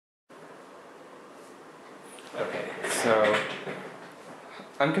Okay, so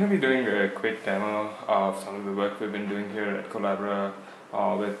I'm going to be doing a quick demo of some of the work we've been doing here at Collabora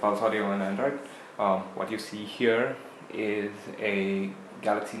with PulseAudio on Android. What you see here is a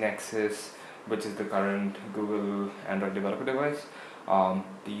Galaxy Nexus, which is the current Google Android developer device.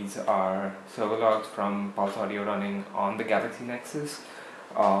 These are server logs from PulseAudio running on the Galaxy Nexus.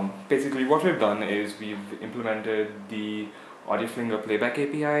 Basically what we've done is we've implemented the AudioFlinger Playback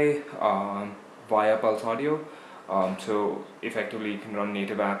API via PulseAudio. So effectively you can run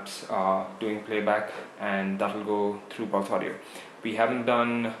native apps doing playback, and that will go through PulseAudio. We haven't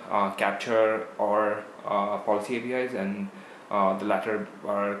done capture or policy APIs, and the latter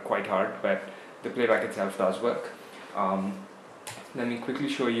are quite hard, but the playback itself does work. Let me quickly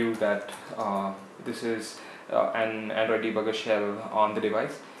show you that this is an Android debugger shell on the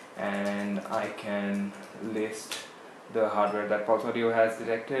device, and I can list the hardware that PulseAudio has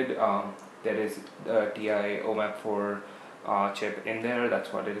detected. There is the TI OMAP4 chip in there,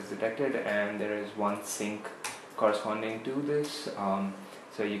 that's what it is detected, and there is one sync corresponding to this.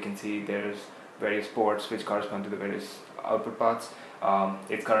 So you can see there's various ports which correspond to the various output paths.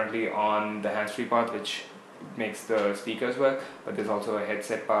 It's currently on the hands-free path, which makes the speakers work, but there's also a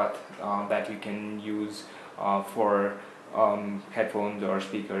headset path that you can use for headphones or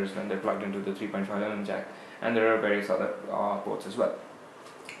speakers when they're plugged into the 3.5mm jack, and there are various other ports as well.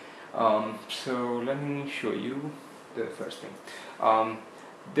 So let me show you the first thing.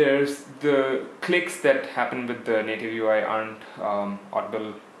 There's the clicks that happen with the native UI aren't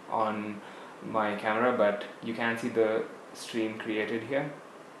audible on my camera, but you can see the stream created here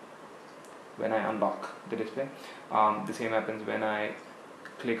when I unlock the display. The same happens when I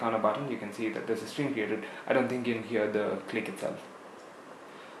click on a button. You can see that there's a stream created. I don't think you can hear the click itself.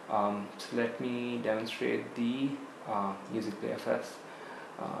 So let me demonstrate the music player first.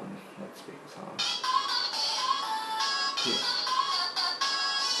 Let's pick a song. Here.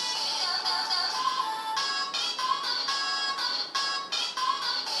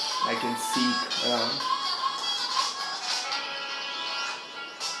 I can seek around.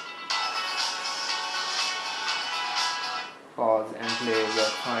 Pause and play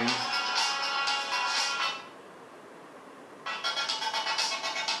work fine.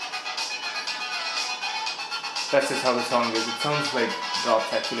 That's just how the song is. It sounds like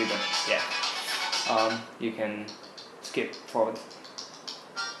drops actually, but yeah. You can skip forward.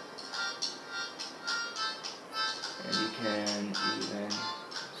 And you can even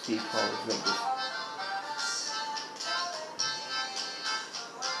see forwards like this.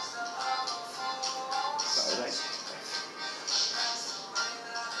 Alright.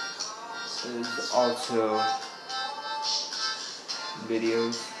 There's also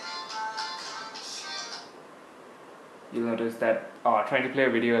videos. You'll notice that trying to play a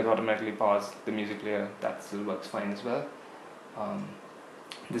video has automatically paused the music player. That still works fine as well.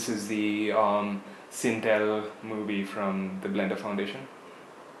 This is the Sintel movie from the Blender Foundation.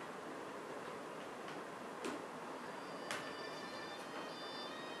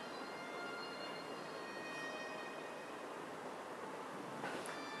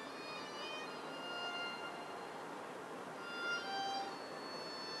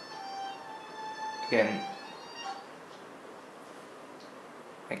 Again,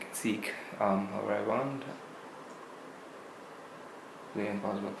 I can seek however I want. Play and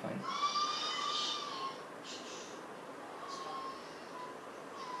pause work fine.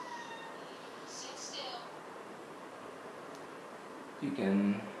 You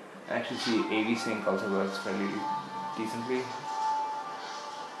can actually see AV sync also works fairly decently.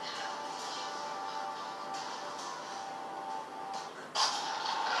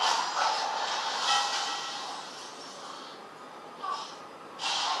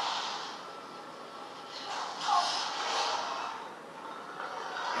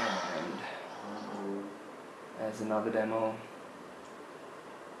 As another demo,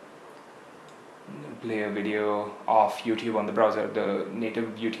 play a video of YouTube on the browser. The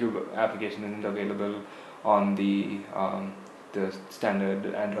native YouTube application isn't available on the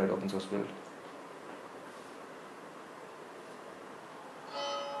standard Android open source build.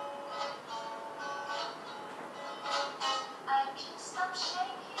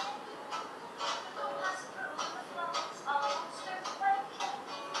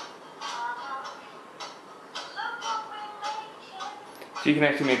 So you can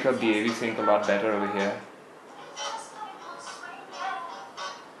actually make up the AV sync a lot better over here.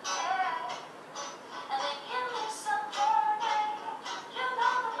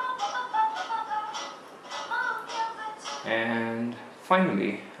 And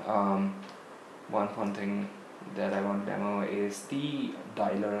finally, one fun thing that I want to demo is the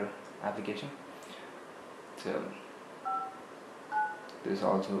dialer application. So this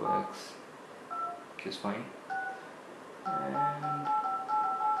also works just fine, and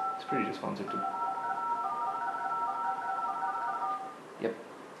it's pretty responsive too. Yep.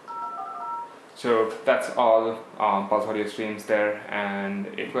 So that's all PulseAudio streams there, and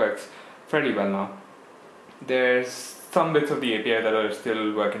it works fairly well now. There's some bits of the API that are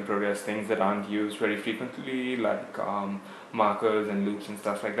still work in progress, things that aren't used very frequently, like markers and loops and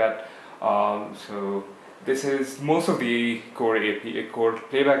stuff like that. So this is most of the core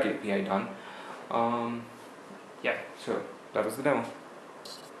Playback API done. Yeah, so that was the demo.